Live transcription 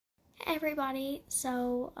everybody.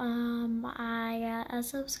 So I got a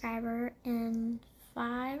subscriber in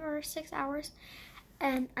 5 or 6 hours,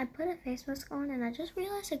 and I put a face mask on, and I just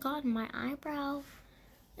realized it got in my eyebrow,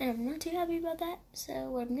 and I'm not too happy about that. So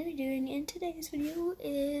what I'm gonna be doing in today's video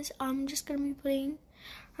is I'm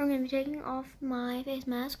gonna be taking off my face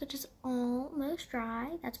mask, which is almost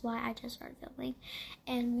dry. That's why I just started filming.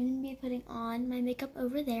 And I'm going to be putting on my makeup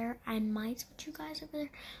over there. I might switch you guys over there,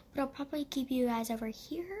 but I'll probably keep you guys over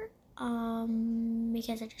here.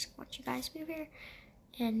 Because I just want you guys to be over here.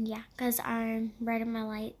 And yeah, because I'm right in my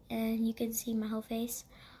light and you can see my whole face.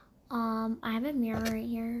 I have a mirror right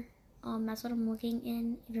here. That's what I'm looking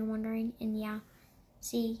in, if you're wondering. And yeah,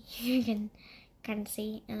 see, you can kind of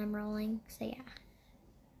see, and I'm rolling, so yeah.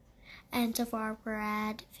 And so far we're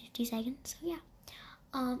at 50 seconds, so yeah.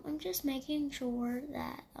 I'm just making sure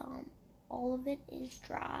that all of it is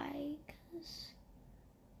dry, because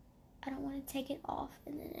I don't want to take it off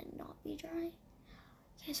and then it not be dry.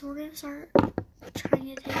 Okay, so we're gonna start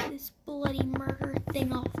trying to take this bloody murder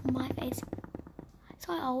thing off my face.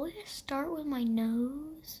 So I always start with my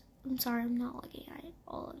nose. I'm sorry, I'm not looking at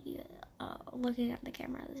all of you looking at the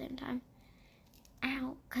camera at the same time.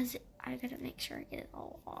 Ow, because I gotta make sure I get it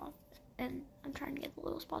all off. And I'm trying to get the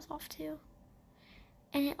little spots off too.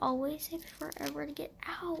 And it always takes forever to get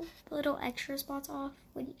out the little extra spots off,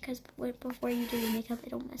 because before you do the makeup,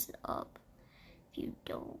 it'll mess it up if you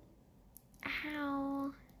don't.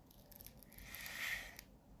 Ow.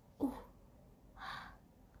 Ooh.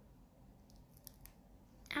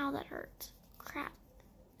 Ow, that hurts. Crap.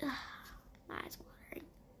 Ugh, my eyes watering.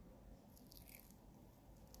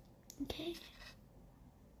 Okay.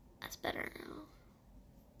 That's better now.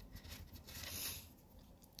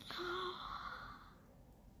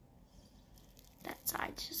 That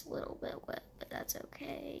side's just a little bit wet, but that's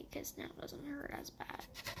okay, because now it doesn't hurt as bad.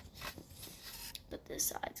 But this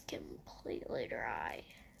side's completely dry.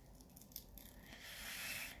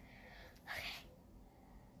 Okay.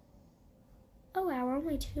 Oh wow, we're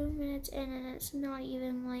only 2 minutes in, and it's not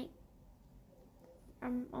even like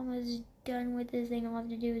I'm almost done with this thing. All I have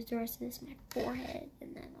to do is the rest of this on my forehead,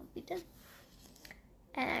 and then I'll be done.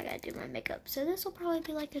 And I gotta do my makeup. So this will probably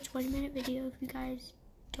be like a 20-minute video if you guys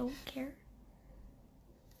don't care.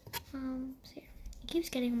 So yeah, it keeps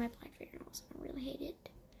getting on my black fingernails. I really hate it.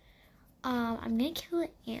 I'm gonna kill an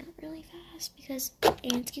ant really fast because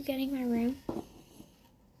ants keep getting in my room.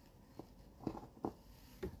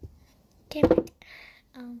 Okay,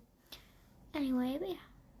 anyway, but yeah.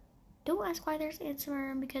 Don't ask why there's ants in my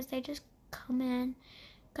room, because they just come in.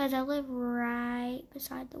 Because I live right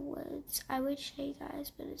beside the woods. I would show you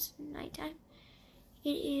guys, but it's nighttime. It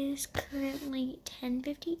is currently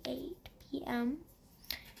 10:58 p.m.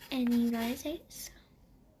 in the United States.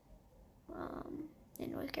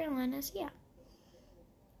 In North Carolina, so yeah.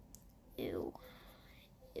 Ew.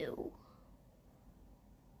 Ew.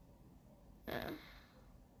 Ow.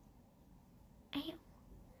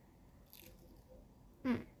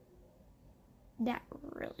 That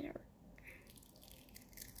really hurt.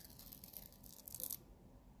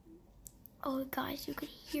 Oh, guys, you could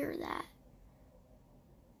hear that.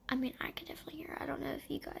 I mean, I could definitely hear it. I don't know if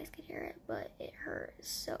you guys could hear it, but it hurt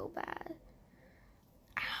so bad.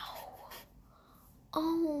 Ow.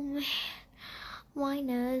 Oh, man. My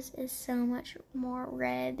nose is so much more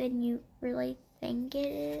red than you really think it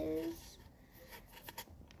is.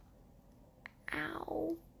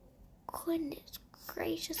 Ow. Goodness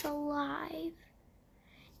gracious alive.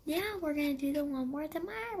 Now we're going to do the one more than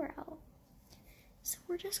my eyebrow. So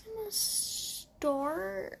we're just going to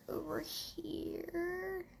start over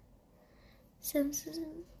here. So this is,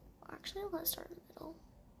 actually, let's start in the middle.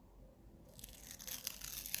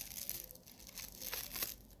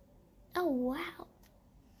 Oh, wow.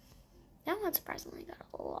 That one surprisingly got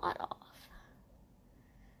a lot off.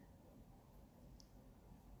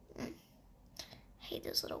 I hate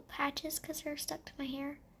those little patches because they're stuck to my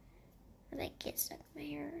hair. Or they get stuck to my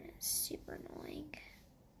hair, and it's super annoying.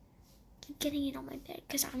 Keep getting it on my bed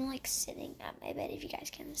because I'm like sitting at my bed, if you guys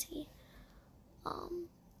can see. Oh,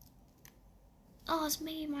 it's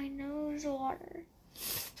making my nose water.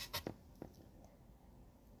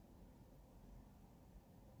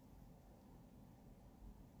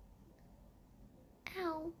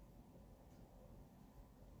 Ow.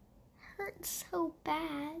 Hurts so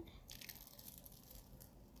bad.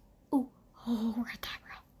 Ooh. Oh, we're at the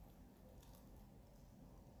eyebrow.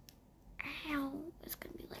 Ow. It's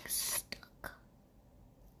gonna be like stuck.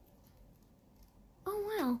 Oh,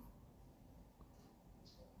 wow.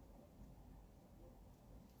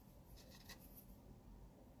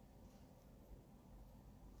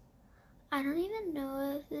 I don't even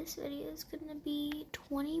know if this video is gonna be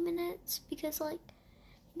 20 minutes because like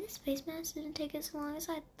this face mask didn't take as long as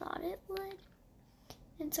I thought it would.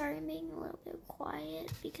 And sorry I'm being a little bit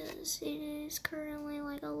quiet because it is currently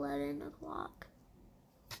like 11 o'clock.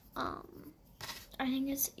 I think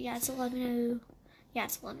it's 11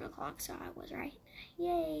 o'clock, so I was right.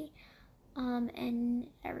 Yay. And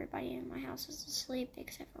everybody in my house is asleep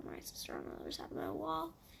except for my sister on the other side of the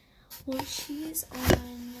wall. Well, she's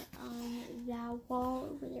on that wall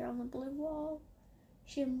over there on the blue wall.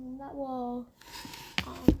 She's on that wall.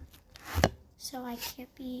 So I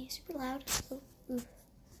can't be super loud. Ooh.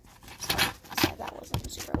 Sorry, that wasn't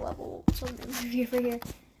super level. So I'm gonna move you over here.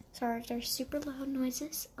 Sorry if there's super loud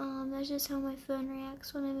noises. That's just how my phone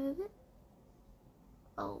reacts when I move it.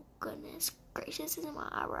 Oh goodness gracious, it's in my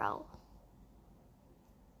eyebrow.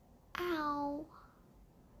 Ow.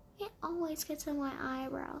 It always gets in my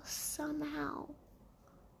eyebrow somehow.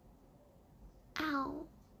 Ow.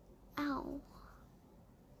 Ow.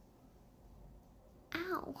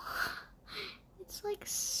 Ow. It's like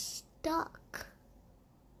stuck.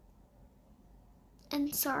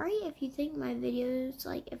 And sorry if you think my videos,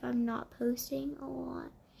 like if I'm not posting a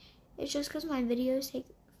lot. It's just because my videos take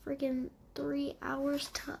freaking 3 hours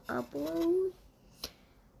to upload.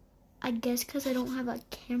 I guess because I don't have a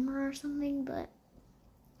camera or something, but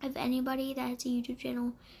if anybody that has a YouTube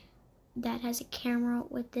channel that has a camera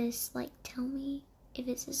with this, like tell me if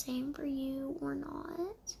it's the same for you or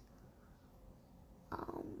not.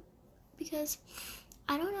 Because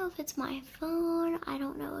I don't know if it's my phone, I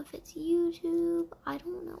don't know if it's YouTube, I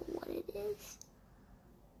don't know what it is.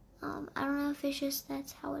 I don't know if it's just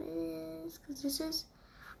that's how it is, because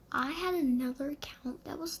I had another account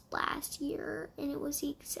that was last year, and it was the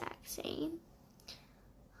exact same.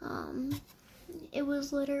 It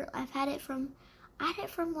was literally, I had it from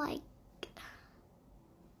like,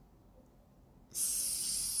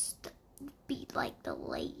 the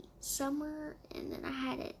late summer, and then I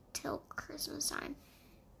had it till Christmas time,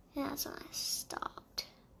 and that's when I stopped.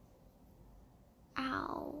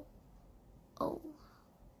 Ow. Oh.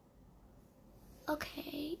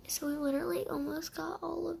 Okay, so we literally almost got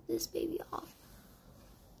all of this baby off.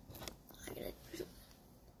 I'm gonna do something.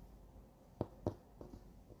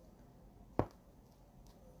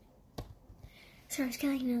 So I was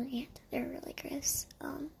killing another ant. They're really gross.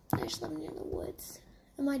 They're just living in the woods.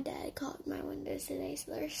 And my dad caught my windows today,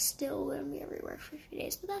 so they're still gonna be everywhere for a few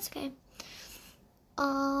days, but that's okay.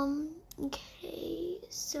 Okay,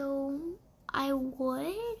 so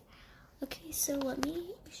so let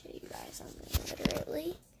me show you guys something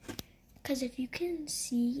literally. Because if you can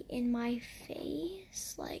see in my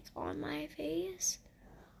face, like on my face,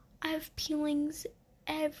 I have peelings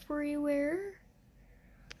everywhere.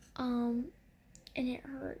 And it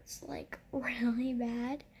hurts like really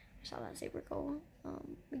bad. I saw that super cool.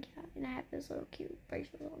 Yeah, and I have this little cute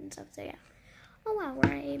bracelet on and stuff, so yeah. Oh wow,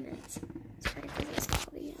 we're at 8 minutes. Sorry for this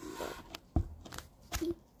cloudy, but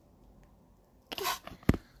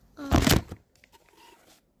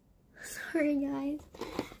sorry guys,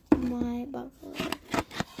 my buffalo.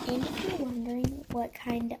 And if you're wondering what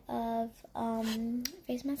kind of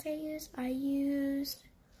face mask I used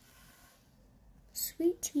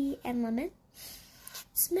sweet tea and lemon. It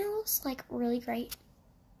smells like really great.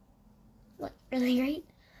 Like really great.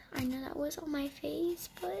 I know that was on my face,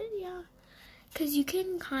 but yeah. Because you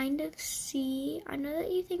can kind of see, I know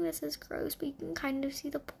that you think this is gross, but you can kind of see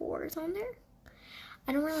the pores on there.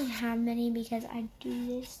 I don't really have many because I do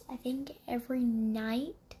this, I think, every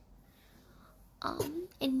night.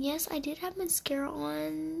 And yes, I did have mascara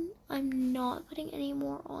on. I'm not putting any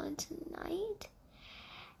more on tonight.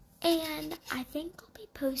 And I think I'll be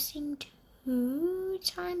posting 2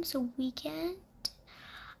 times a weekend.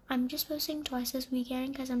 I'm just posting twice this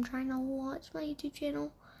weekend because I'm trying to launch my YouTube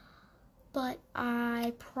channel. But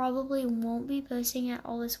I probably won't be posting it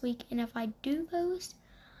all this week. And if I do post,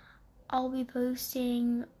 I'll be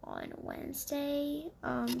posting on Wednesday.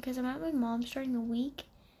 Because I'm at my mom's during the week.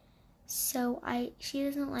 So she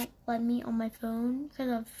doesn't like let me on my phone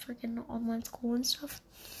because of freaking online school and stuff.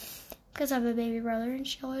 Because I have a baby brother and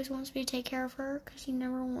she always wants me to take care of her because she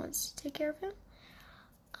never wants to take care of him.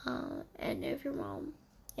 And if your mom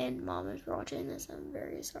is watching this, I'm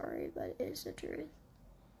very sorry, but it is the truth.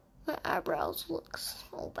 My eyebrows look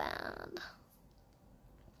so bad.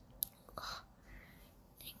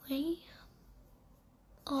 Anyway,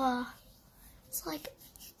 it's like,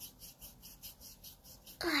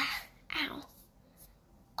 ow.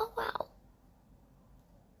 Oh wow.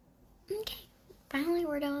 Okay, finally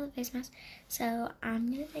we're done with the face mask. So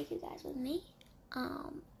I'm gonna take you guys with me,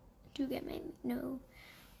 to get my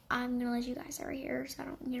I'm gonna let you guys over here so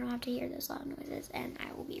you don't have to hear those loud noises, and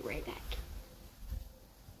I will be right back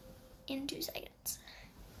in 2 seconds.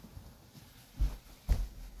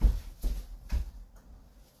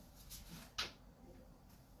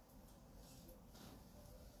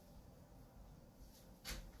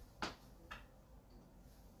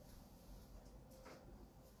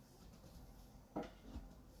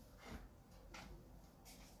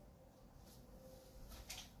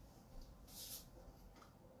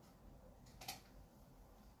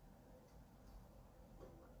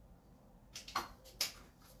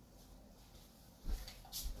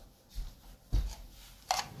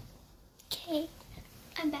 Okay,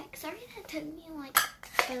 I'm back. Sorry that took me like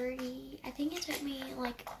 30, I think it took me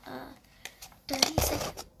like 30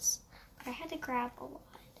 seconds, but I had to grab a lot,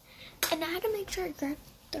 and I had to make sure I grabbed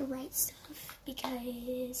the right stuff,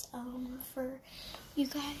 because for you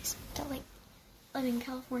guys that like live in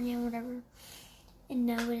California or whatever and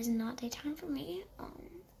no, it is not daytime for me.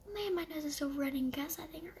 Man, my nose is still running because I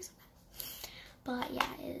think it hurts. But yeah,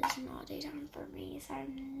 it is not daytime for me, so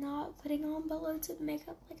I'm not putting on boatloads of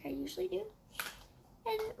makeup like I usually do.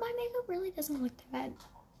 And my makeup really doesn't look that bad.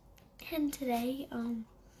 And today, I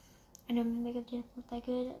know my makeup didn't look that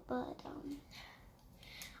good, but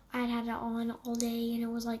I had it on all day and it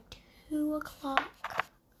was like 2 o'clock.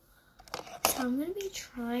 So I'm gonna be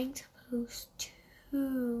trying to post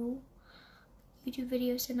 2 YouTube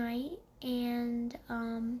videos tonight. And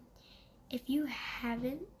if you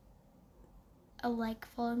haven't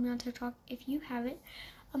followed me on TikTok, if you haven't,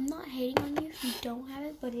 I'm not hating on you if you don't have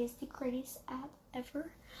it, but it is the greatest app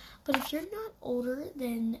ever. But if you're not older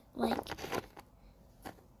than like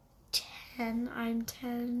 10, I'm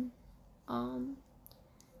 10,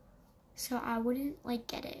 so I wouldn't like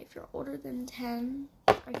get it if you're older than 10,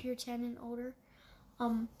 or if you're 10 and older.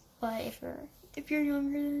 But if you're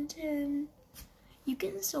younger than 10, you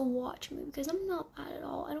can still watch me because I'm not bad at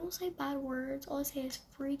all. I don't say bad words. All I say is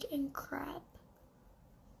freak and crap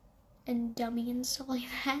and dummy and stuff like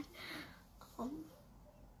that.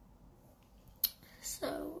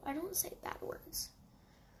 So I don't say bad words.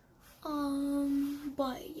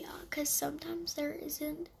 But yeah, because sometimes there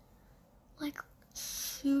isn't like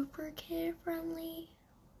super kid friendly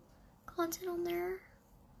content on there.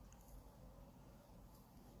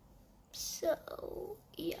 So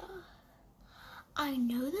yeah, I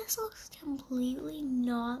know this looks completely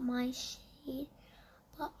not my shade,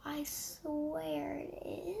 but I swear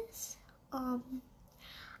it is. I'm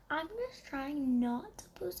just trying not to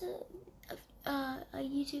post a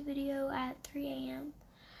YouTube video at 3 a.m.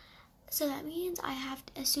 So that means I have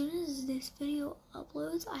to, as soon as this video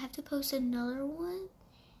uploads, I have to post another one.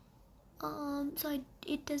 So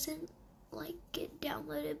it doesn't like get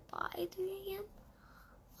downloaded by 3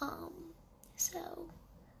 a.m. So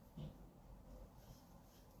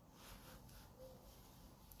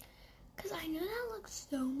because I know that looks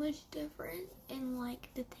so much different, and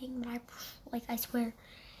like the thing that I swear, it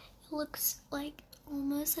looks like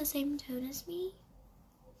almost the same tone as me.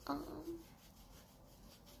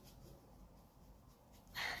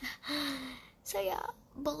 So yeah,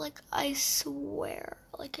 but like I swear,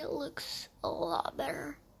 like it looks a lot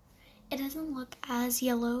better. It doesn't look as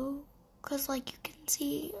yellow, cause like you can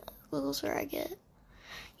see the closer I get,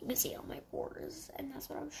 you can see all my pores, and that's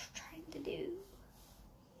what I was trying to do.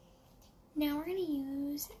 Now we're gonna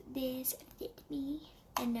use this Fit Me,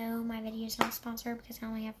 and no, my video is not sponsored because I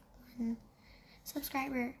only have 1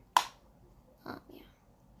 subscriber. Yeah.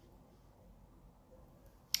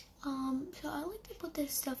 So I like to put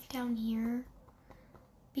this stuff down here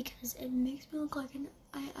because it makes me look like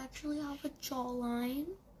I actually have a jawline.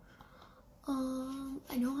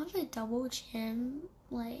 I don't have a double chin,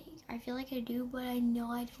 like I feel like I do, but I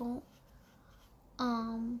know I don't.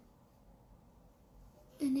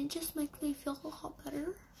 And it just makes me feel a lot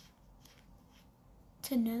better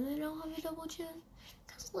to know that I don't have a double chin.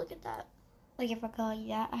 Cause look at that. Like if I go like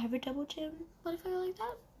that, I have a double chin. But if I go like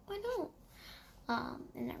that, I don't.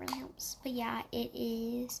 And that really helps. But yeah,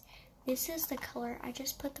 this is the color. I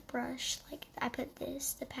just put the brush, like I put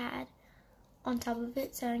the pad on top of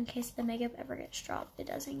it, so in case the makeup ever gets dropped, it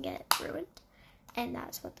doesn't get ruined. And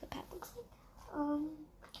that's what the pad looks like.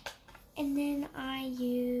 And then I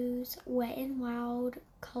use Wet n Wild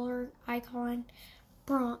Color Icon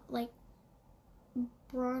bronzer,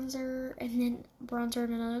 and then bronzer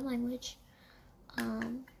in another language.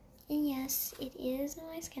 And yes, it is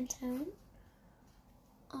my skin tone.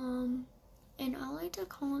 And I like to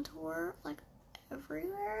contour like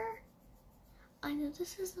everywhere. I know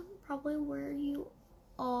this isn't probably where you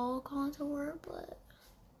all contour, but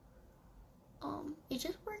it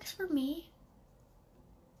just works for me.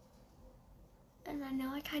 And I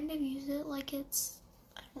know I kind of use it like it's,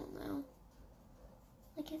 I don't know,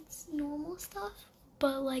 like it's normal stuff.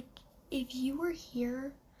 But like, if you were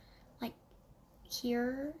here, like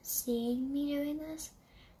here seeing me doing this,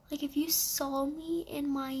 like if you saw me in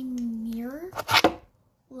my mirror,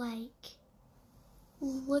 like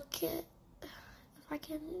look at, if I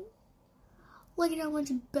can, look at how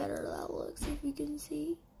much better that looks, if you can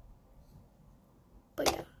see.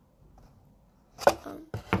 But yeah.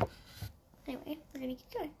 Anyway, we're gonna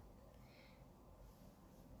keep going.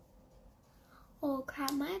 Oh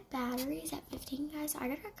crap, my battery's at 15, guys. I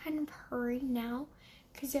gotta kind of hurry now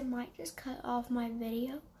because it might just cut off my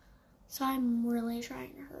video. So I'm really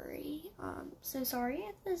trying to hurry. So sorry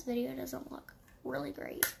if this video doesn't look really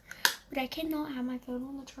great, but I cannot have my phone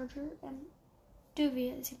on the charger and do a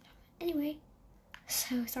video at the same time. Anyway,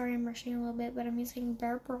 so sorry I'm rushing a little bit, but I'm using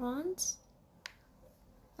Bare Bronze.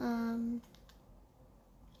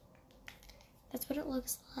 That's what it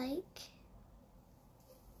looks like.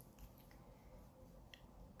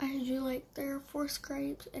 I do like 3 or 4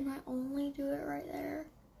 scrapes, and I only do it right there.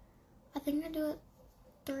 I think I do it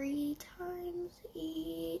 3 times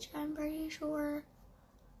each, I'm pretty sure.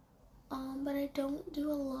 But I don't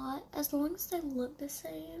do a lot. As long as they look the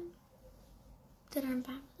same, then I'm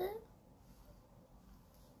fine with it.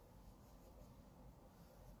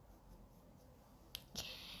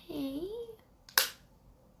 Okay.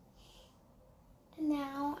 And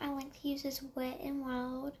now I like to use this Wet n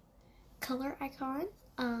Wild color icon.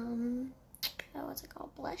 What's it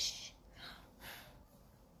called? Blush.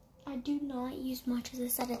 I do not use much of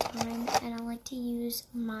this at a time, and I like to use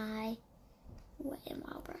my Wet n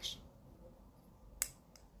Wild brush.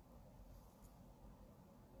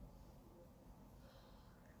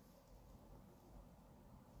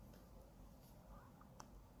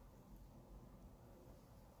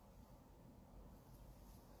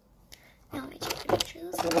 Now let me check to make sure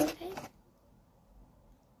this looks okay.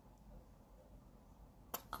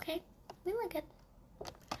 Okay, we look good.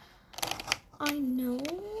 I know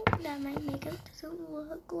that my makeup doesn't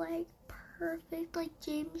look like perfect like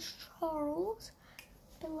James Charles,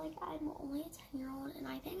 but like I'm only a 10-year-old and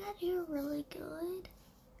I think I do really good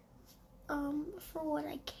for what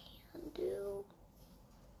I can do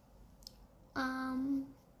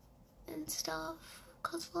and stuff,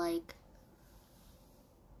 cause like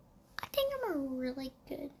I think I'm a really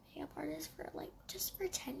good makeup artist for like just for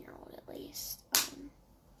 10-year-old at least.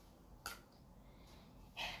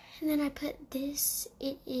 And then I put this,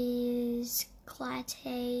 it is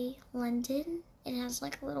Claté London. It has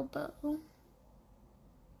like a little bow.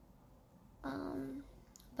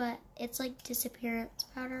 But it's like disappearance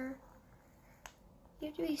powder. You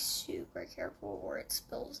have to be super careful or it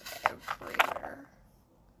spills everywhere.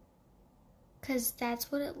 Cause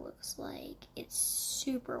that's what it looks like. It's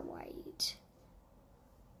super white.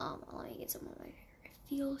 Let me get some on my hair. It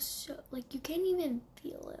feels so, like you can't even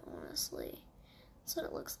feel it, honestly. That's what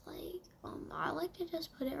it looks like. I like to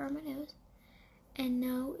just put it on my nose. And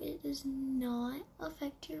no, it does not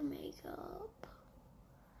affect your makeup.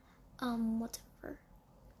 Whatever.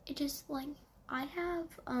 It just like, I have,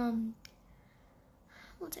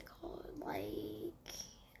 what's it called?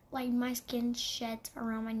 Like my skin sheds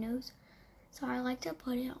around my nose. So I like to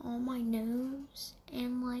put it on my nose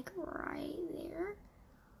and like right there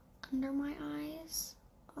under my eyes.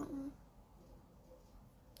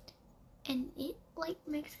 And it like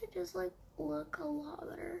makes it just like look a lot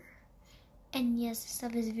better. And yes, this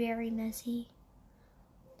stuff is very messy.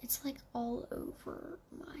 It's like all over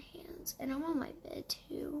my hands. And I'm on my bed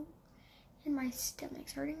too. And my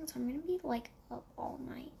stomach's hurting, so I'm gonna be like up all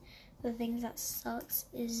night. The thing that sucks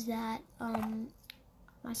is that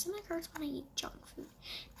my stomach hurts when I eat junk food.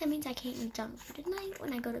 That means I can't eat junk food at night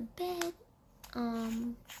when I go to bed.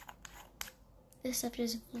 This stuff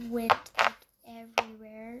just whipped like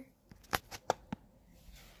everywhere.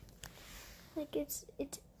 Like it's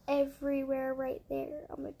everywhere right there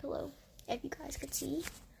on my pillow, if you guys could see.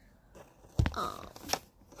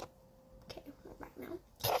 Okay, we're back now.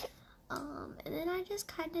 And then I just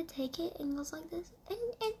kind of take it and goes like this, and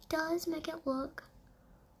it does make it look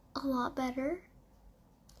a lot better.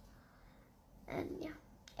 And yeah,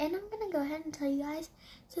 and I'm gonna go ahead and tell you guys,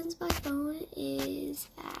 since my phone is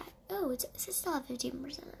at, it's still at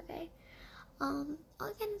 15%, okay? I'm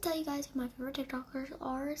gonna tell you guys who my favorite TikTokers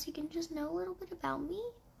are, so you can just know a little bit about me.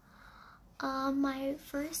 My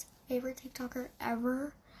first favorite TikToker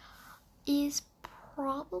ever is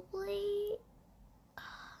probably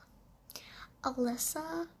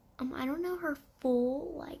Alyssa. I don't know her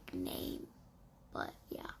full like name, but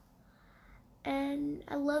yeah. And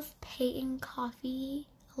I love Peyton Coffee.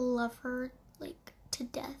 I love her like to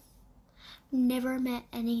death. Never met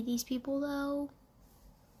any of these people though.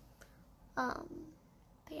 But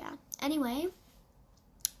yeah. Anyway,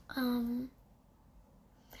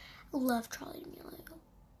 love Charli D'Amelio.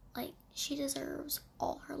 Like, she deserves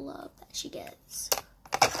all her love that she gets.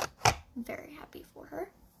 I'm very happy for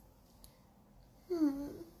her.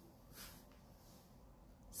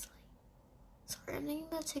 Sorry, I'm thinking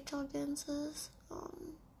about TikTok dances.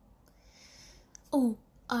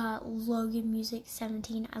 Logan Music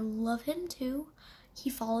 17. I love him too. He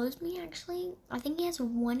follows me actually. I think he has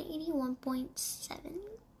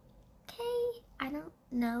 181.7K. I don't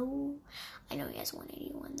know. I know he has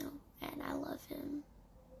 181 though, and I love him.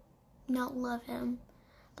 Not love him,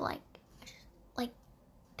 but like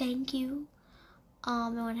thank you. No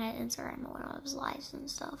one had Instagram on one of his lives and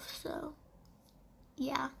stuff, so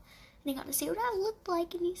yeah. And I got to see what I looked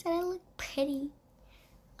like, and he said I looked pretty.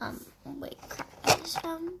 Wait, crap, I just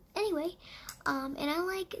found, anyway, and I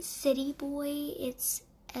like City Boy. It's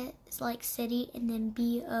like City, and then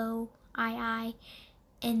BOII,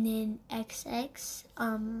 and then XX.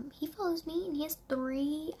 He follows me, and he has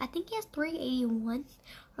I think he has 381,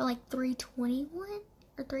 or like 321,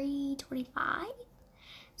 or 325,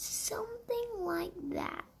 something like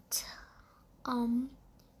that. And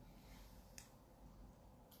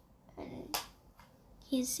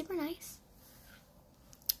he's super nice.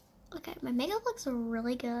 Okay, my makeup looks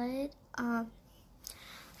really good. Like,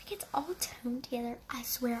 it's all toned together. I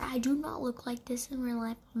swear, I do not look like this in real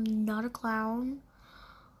life. I'm not a clown.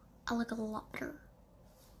 I look a lot better.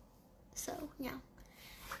 So, yeah.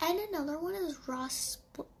 And another one is Ross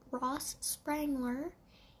Sprangler.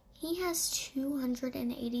 He has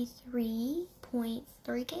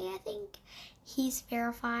 283.3K, I think. He's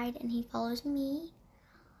verified, and he follows me.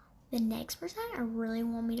 The next person I really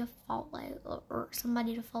want me to follow, or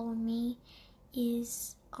somebody to follow me,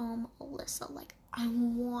 is Alyssa. Like, I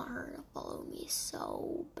want her to follow me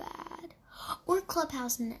so bad. Or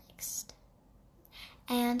Clubhouse next.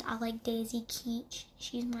 And I like Daisy Keach.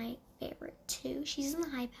 She's my favorite too. She's in the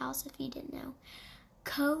Hype House, if you didn't know.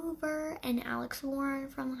 Cover and Alex Warren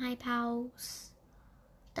from the Hype House.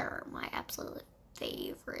 They're my absolute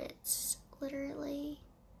favorites, literally.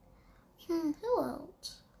 Who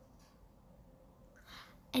else?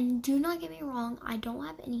 And do not get me wrong, I don't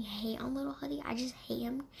have any hate on Little Huddy. I just hate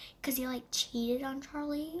him because he like cheated on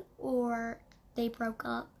Charli, or they broke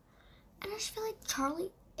up. And I just feel like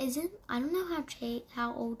Charli isn't, I don't know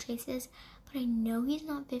how old Chase is, but I know he's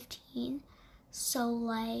not 15. So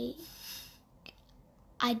like,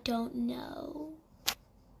 I don't know.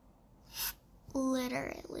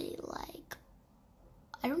 Literally, like,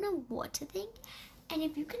 I don't know what to think. And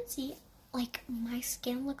if you can see, like, my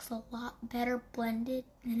skin looks a lot better blended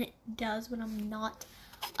than it does when I'm not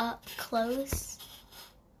up close.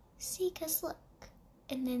 See, cause look,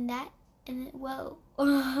 and then that, and then whoa.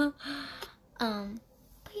 But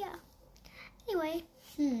yeah. Anyway,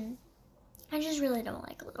 I just really don't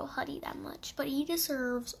like Little Huddy that much, but he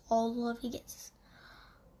deserves all the love he gets.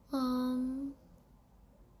 What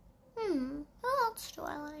else do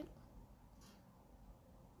I like?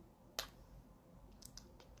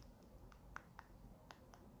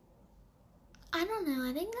 I don't know.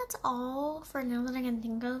 I think that's all for now that I can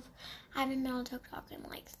think of. I haven't been on TikTok in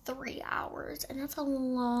like 3 hours, and that's a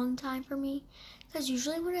long time for me. Because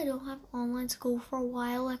usually when I don't have online school for a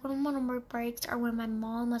while, like when I'm on my breaks or when my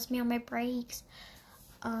mom lets me on my breaks,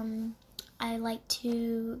 I like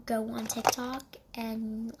to go on TikTok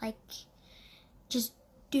and like just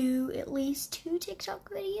do at least 2 TikTok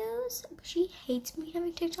videos. She hates me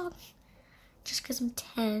having TikTok just because I'm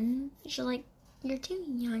 10. She's like, you're too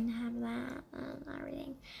young to have that and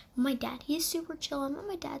everything. My dad, he's super chill. I'm at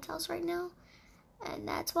my dad's house right now, and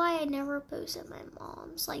that's why I never post at my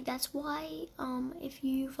mom's. Like, that's why if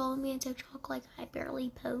you follow me on TikTok, like, I barely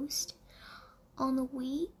post on the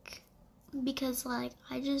week, because like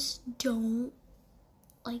I just don't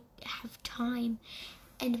like have time.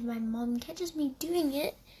 And if my mom catches me doing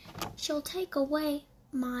it, she'll take away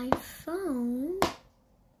my phone,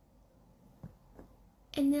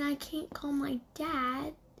 and then I can't call my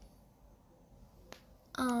dad.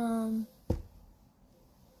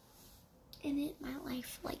 And my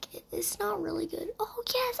life, like, it's not really good. Oh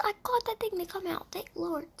yes, I got that thing to come out. Thank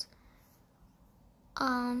Lord.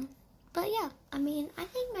 But yeah, I mean, I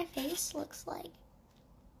think my face looks like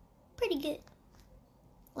pretty good.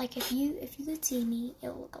 Like, if you could see me, it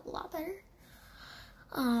would look a lot better.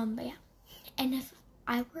 But yeah. And if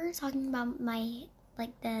I were talking about my,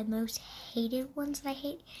 like, the most hated ones that I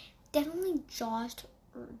hate, definitely Josh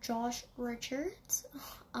Richards.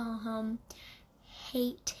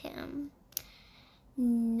 Hate him.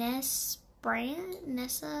 Nessa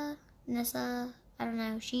Nessa, I don't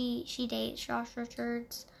know, she dates Josh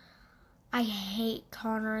Richards. I hate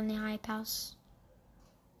Connor in the Hype House.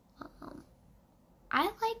 I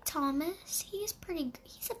like Thomas. He's a pretty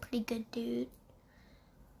good dude.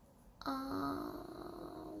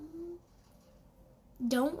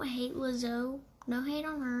 Don't hate Lizzo. No hate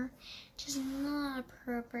on her. Just not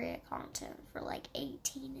appropriate content for like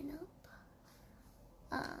 18 and up.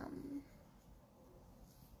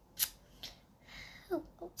 Who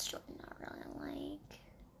else do I not really like?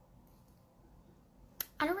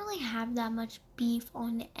 I don't really have that much beef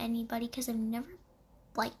on anybody because I've never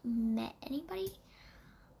like met anybody.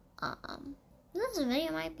 This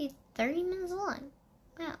video might be 30 minutes long.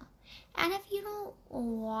 Yeah. And if you don't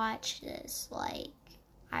watch this, like,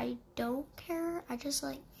 I don't care. I just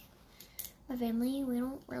like my family, we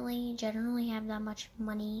don't really generally have that much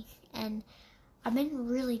money, and I've been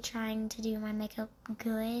really trying to do my makeup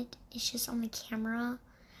good. It's just on the camera.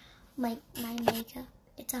 Like my makeup,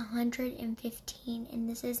 it's 115, and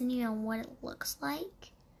this isn't even what it looks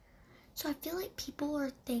like. So I feel like people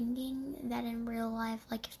are thinking that in real life,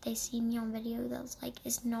 like if they see me on video, that's like,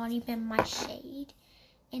 it's not even my shade.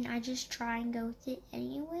 And I just try and go with it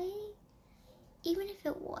anyway. Even if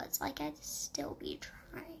it was, like, I'd still be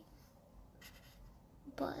trying.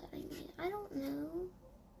 But, I mean, I don't know.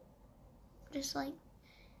 Just like,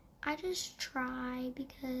 I just try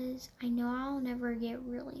because I know I'll never get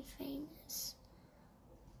really famous.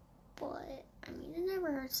 But, I mean, it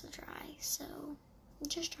never hurts to try. So, I'm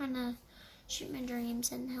just trying to shoot my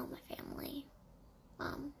dreams and help my family.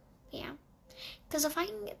 Yeah. Because if I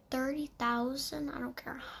can get 30,000, I don't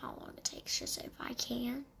care how long it takes, just if I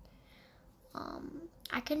can,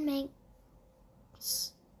 I can make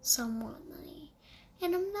somewhat money.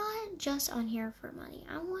 And I'm not just on here for money.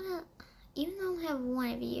 I want to, even though I have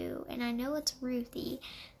one of you, and I know it's Ruthie.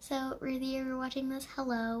 So, Ruthie, if you're watching this,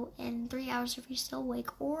 hello. In 3 hours if you're still awake.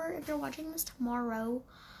 Or if you're watching this tomorrow,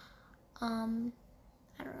 I don't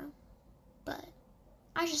know. But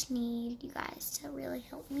I just need you guys to really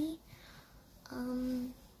help me.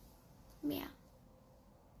 Yeah.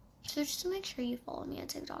 So just to make sure you follow me on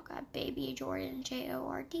TikTok at Baby Jordan,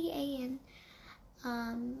 Jordan,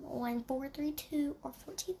 1432 or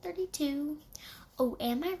 1432. Oh,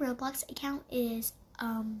 and my Roblox account is,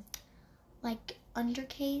 like,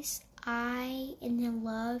 undercase, I, and then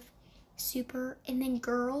love, super, and then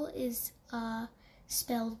girl is,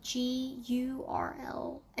 spelled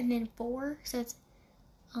Gurl, and then 4, so it's,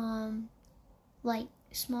 like,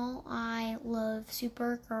 small I, love,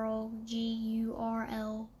 super, girl,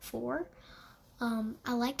 Gurl 4.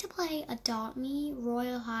 I like to play Adopt Me,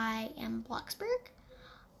 Royal High, and Bloxburg.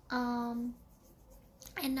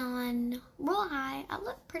 And on Royal High, I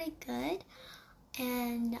look pretty good.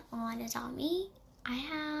 And on Adopt Me, I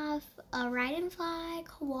have a Ride and Fly,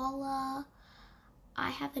 Koala. I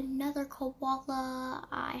have another Koala.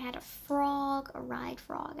 I had a frog, a Ride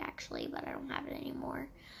Frog actually, but I don't have it anymore.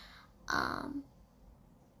 I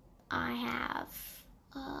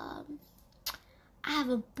have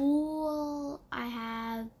a bull,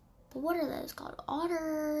 what are those called?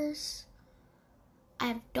 Otters. I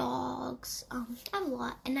have dogs. I have a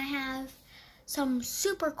lot. And I have some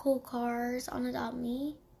super cool cars on Adopt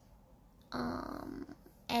Me.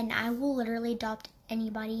 And I will literally adopt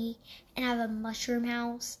anybody. And I have a mushroom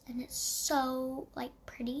house. And it's so, like,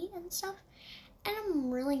 pretty and stuff. And I'm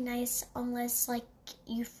really nice unless, like,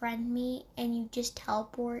 you friend me and you just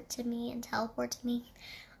teleport to me.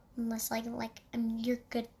 Unless, like I'm your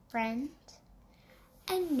good friend.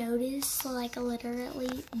 And notice, like,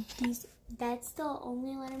 literally, that's the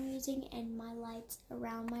only light I'm using, and my lights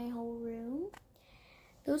around my whole room.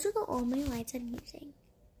 Those are the only lights I'm using.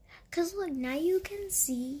 Because, look, now you can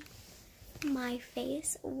see my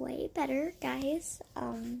face way better, guys.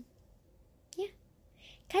 Yeah.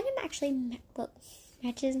 Kind of actually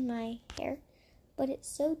matches my hair, but it's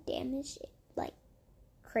so damaged, it, like,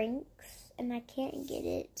 crinks, and I can't get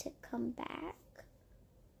it to come back.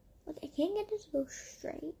 Like, I can't get it to go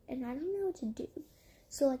straight, and I don't know what to do.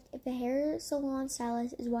 So, like, if a hair salon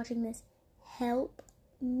stylist is watching this, help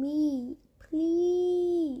me,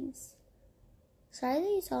 please. Sorry that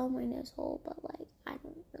you saw my nose hole, but, like, I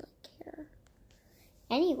don't really care.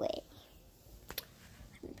 Anyway,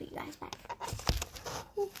 let me put you guys back.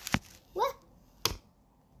 Ooh, what?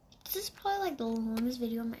 This is probably, like, the longest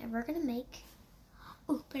video I'm ever gonna make.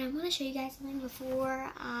 Oh, but I want to show you guys something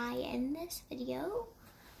before I end this video.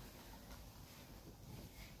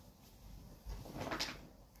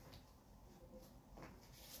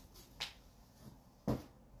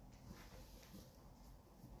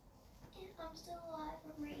 I'm still alive.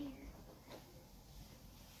 I'm right here.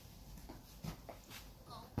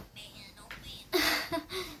 Oh, man.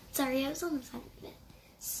 Sorry, I was on the side of it.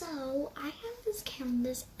 So, I have this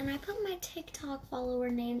canvas, and I put my TikTok follower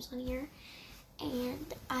names on here.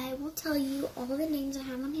 And I will tell you all the names I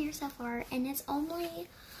have on here so far. And it's only,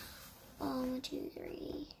 1, 2,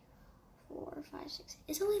 3, 4, 5, 6.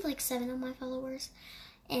 It's only like 7 of my followers.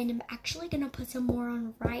 And I'm actually going to put some more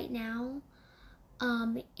on right now.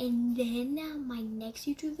 And then my next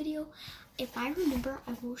YouTube video, if I remember,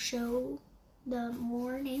 I will show the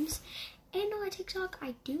more names. And on my TikTok,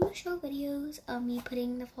 I do show videos of me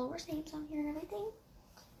putting the followers' names on here and everything.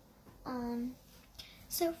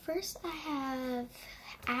 So first I have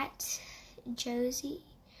at Josie.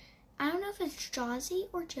 I don't know if it's Josie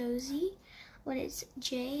or Josie, but it's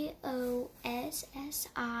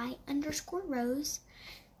JOSSI_Rose,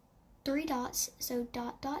 3 dots, so ...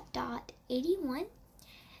 81.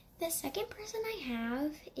 The second person I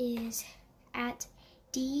have is at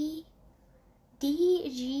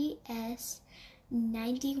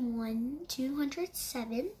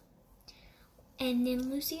DGS91207. And then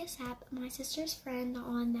Lucia Sapp, my sister's friend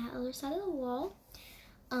on that other side of the wall.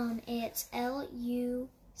 It's LUCIA_SAPP.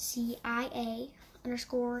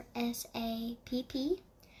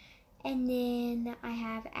 And then I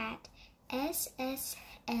have at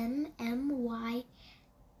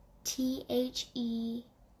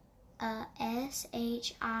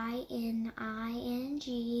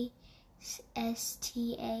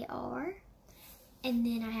And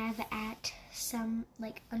then I have at some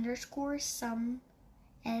underscore some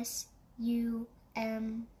SUMMIE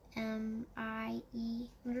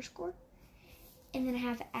underscore. And then I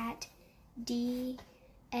have at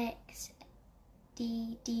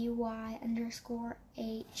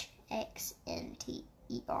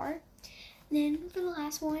DXDDY_HXNTER. Then for the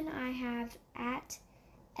last one, I have at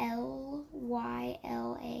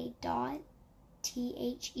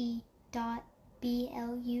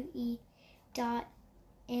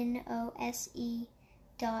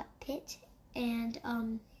and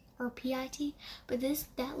or PIT, but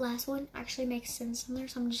that last one actually makes sense in there,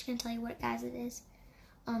 so I'm just gonna tell you what guys it is.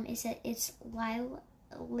 It's Layla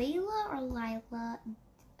or Lila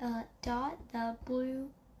dot the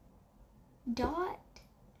blue dot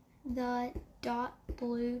the dot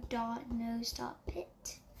blue dot nose dot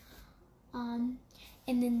pit.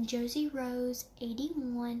 And then Josie Rose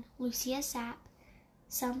 81, Lucia Sapp,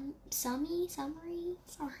 Summary,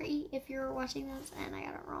 sorry if you're watching this and I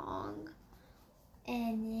got it wrong.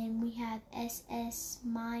 And then we have SS,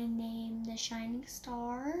 my name, the shining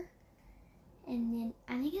star. And then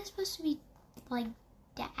I think it's supposed to be like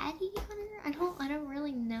Daddy Hunter. I don't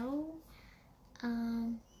really know.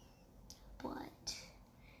 But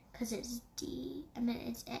because it's D, I mean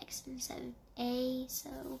it's X instead of A,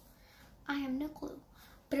 so I have no clue.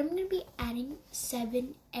 But I'm gonna be adding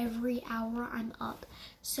 7 every hour I'm up.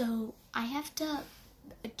 So I have to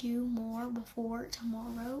do more before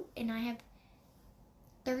tomorrow, and I have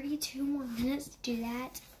 32 more minutes to do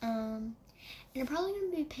that. And I'm probably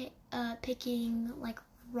gonna be picking like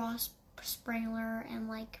Ross Springler and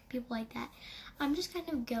like people like that. I'm just kind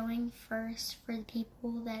of going first for the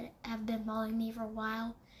people that have been following me for a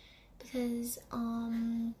while, because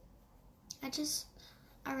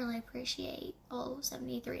I really appreciate all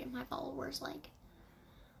 73 of my followers. Like,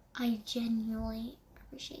 I genuinely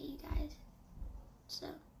appreciate you guys. So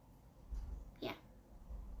yeah,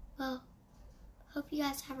 well, hope you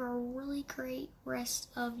guys have a really great rest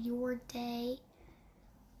of your day.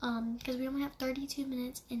 Because we only have 32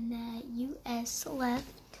 minutes in the US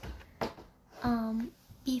left,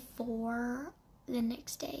 before the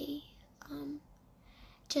next day.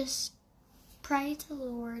 Just pray to the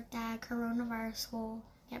Lord that coronavirus will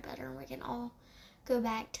get better and we can all go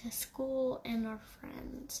back to school and our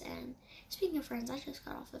friends. And speaking of friends, I just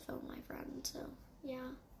got off the phone with my friend, so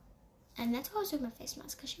yeah. And that's why I was doing my face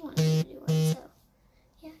mask, because she wanted me to do it, so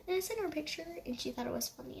yeah. And I sent her a picture and she thought it was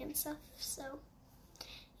funny and stuff, so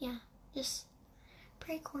yeah, just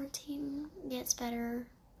pray quarantine gets better,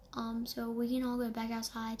 so we can all go back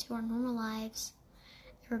outside to our normal lives.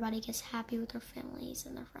 Everybody gets happy with their families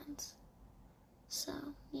and their friends. So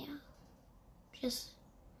yeah, and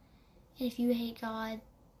if you hate God,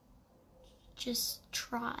 just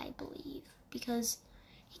try believe, because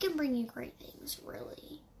He can bring you great things.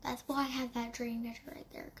 Really, that's why I have that dream catcher right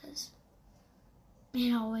there, because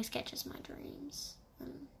it always catches my dreams.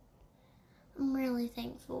 And I'm really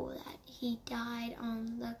thankful that He died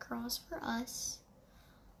on the cross for us.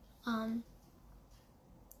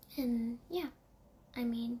 And yeah, I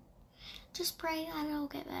mean, just pray that it'll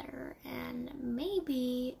get better, and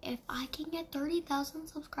maybe if I can get 30,000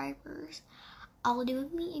 subscribers, I'll do a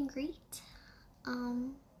meet and greet.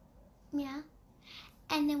 Yeah,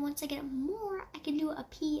 And then once I get more, I can do a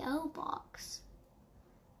P.O. box.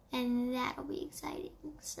 And that'll be exciting.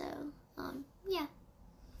 So, yeah.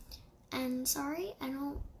 And sorry, I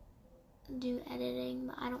don't do editing,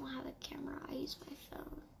 but I don't have a camera. I use my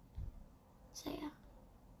phone. So, yeah.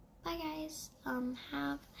 Bye, guys.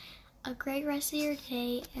 Have a great rest of your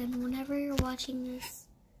day. And whenever you're watching this,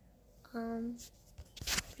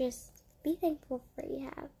 just be thankful for what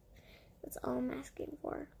you have. That's all I'm asking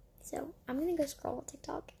for. So, I'm going to go scroll on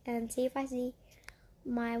TikTok and see if I see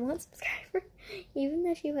my one subscriber. Even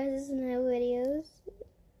though she posts no videos.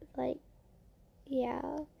 Like,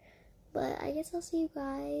 yeah. But I guess I'll see you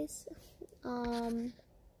guys. And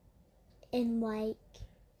like,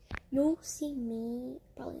 you'll see me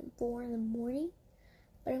probably at 4 in the morning.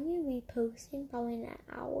 But I'm going to be posting probably in an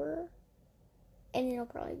hour. And it'll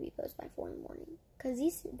probably be posted by 4 in the morning. Because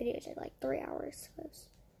these videos are like 3 hours to post.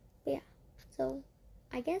 But yeah. So,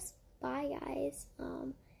 I guess bye, guys.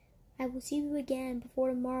 I will see you again before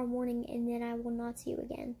tomorrow morning, and then I will not see you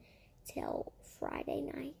again till Friday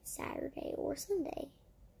night, Saturday, or Sunday.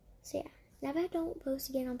 So yeah, now if I don't post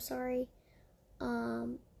again, I'm sorry.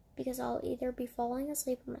 Because I'll either be falling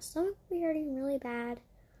asleep or my stomach will be hurting really bad.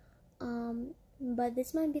 But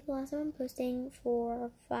this might be the last time I'm posting for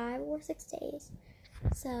 5 or 6 days.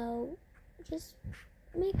 So just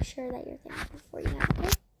make sure that you're thankful for what you have, okay?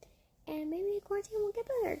 And maybe the quarantine will get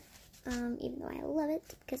better. Even though I love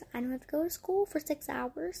it, because I don't have to go to school for 6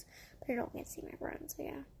 hours, but I don't get to see my friends, so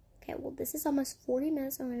yeah. Okay, well, this is almost 40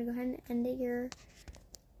 minutes, so I'm going to go ahead and end it here.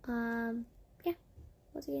 Yeah,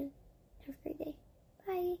 once again, have a great day.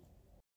 Bye.